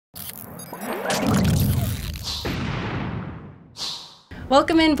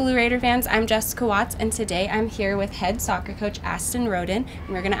Welcome in, Blue Raider fans. I'm Jessica Watts, and today I'm here with head soccer coach Aston Rhoden, and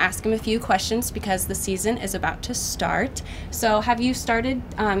we're going to ask him a few questions because the season is about to start. So have you started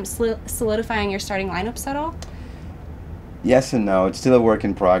solidifying your starting lineups at all? Yes and no. It's still a work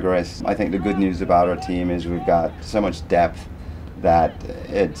in progress. I think the good news about our team is we've got so much depth that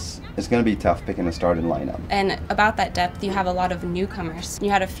it's going to be tough picking a starting lineup. And about that depth, you have a lot of newcomers. You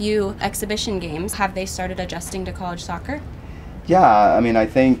had a few exhibition games. Have they started adjusting to college soccer? Yeah, I mean, I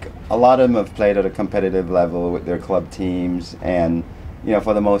think a lot of them have played at a competitive level with their club teams, and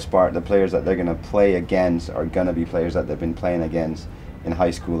for the most part, the players that they're going to play against are going to be players that they've been playing against in high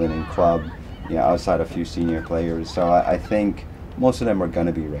school and in club, outside a few senior players. So I think most of them are going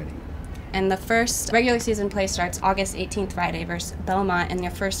to be ready. And the first regular season play starts August 18th, Friday, versus Belmont, and their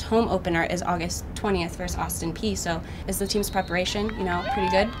first home opener is August 20th versus Austin Peay. So is the team's preparation,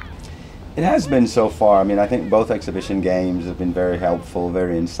 pretty good? It has been so far. I mean, I think both exhibition games have been very helpful,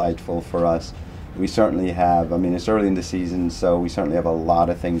 very insightful for us. We certainly have. I mean, it's early in the season, so we certainly have a lot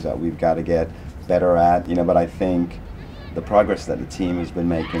of things that we've got to get better at, but I think the progress that the team has been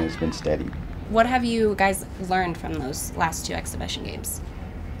making has been steady. What have you guys learned from those last two exhibition games?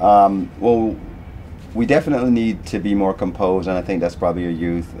 Well, we definitely need to be more composed, and I think that's probably your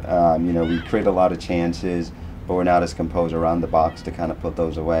youth. We create a lot of chances, but we're not as composed around the box to kind of put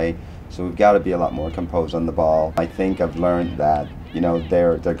those away. So we've got to be a lot more composed on the ball. I think I've learned that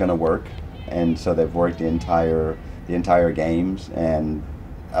they're going to work, and so they've worked the entire games, and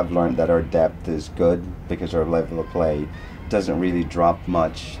I've learned that our depth is good because our level of play doesn't really drop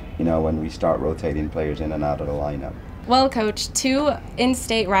much when we start rotating players in and out of the lineup. Well, Coach, two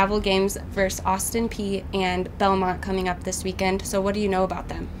in-state rival games versus Austin Peay and Belmont coming up this weekend. So what do you know about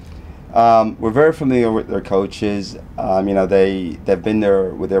them? We're very familiar with their coaches. They've been there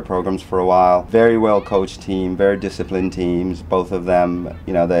with their programs for a while. Very well coached team, very disciplined teams. Both of them,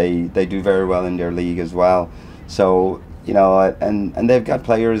 they do very well in their league as well. So and they've got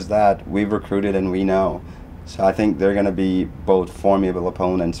players that we've recruited and we know. So I think they're going to be both formidable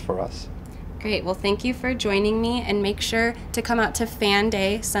opponents for us. Great. Well, thank you for joining me, and make sure to come out to Fan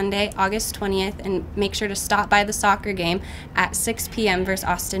Day Sunday, August 20th, and make sure to stop by the soccer game at 6 p.m. versus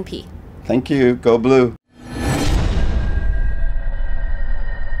Austin Peay. Thank you. Go Blue.